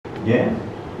Yeah.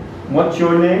 What's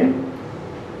your name?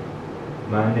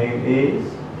 My name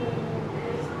is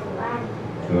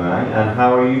Tuan. And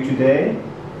how are you today?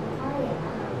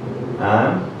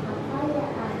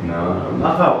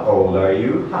 No, how old are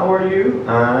you? How are you?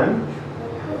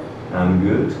 I'm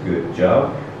good. Good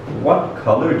job. What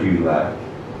color do you like?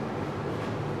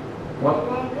 What?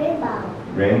 Rainbow.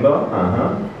 Rainbow?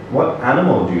 Uh-huh. What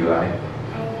animal do you like?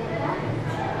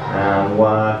 And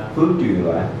what food do you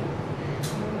like?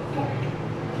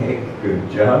 Cake.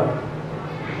 Good job.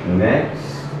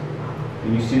 Next.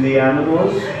 Can you see the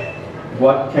animals?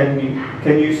 What can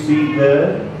you see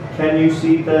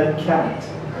the cat?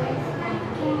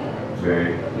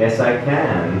 Very. Yes, I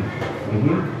can.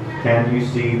 Can you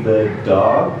see the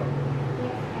dog?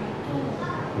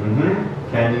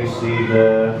 Can you see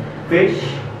the fish?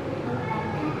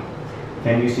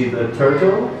 Can you see the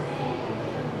turtle?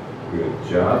 Good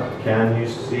job. Can you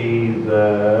see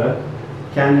the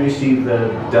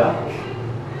duck?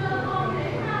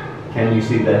 Can you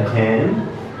see the hen?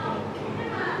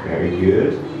 Very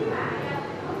good.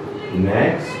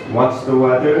 Next, what's the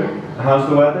weather? How's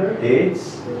the weather?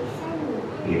 It's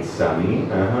sunny.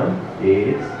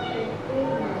 It's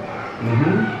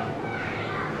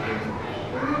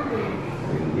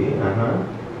windy.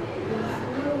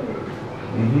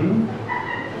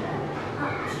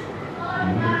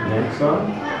 Next one.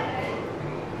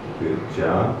 Good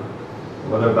job.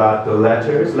 What about the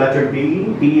letters? Letter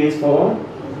B. B is for?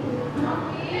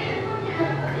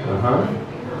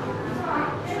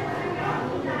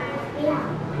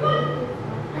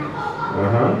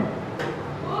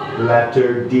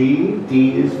 Letter D.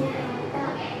 D is.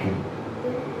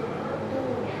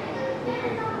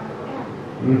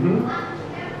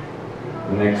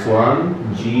 Next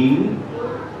one. G.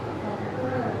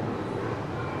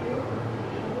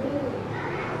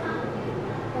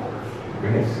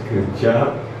 Yes, good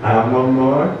job. One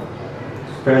more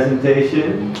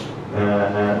presentation.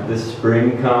 The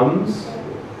spring comes.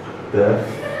 The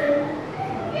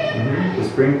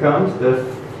spring comes.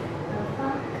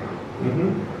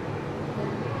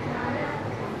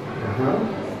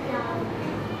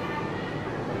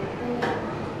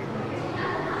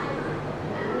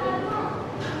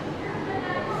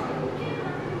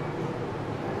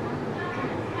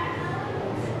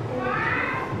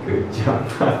 Good job.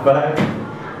 High five.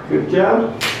 Good job.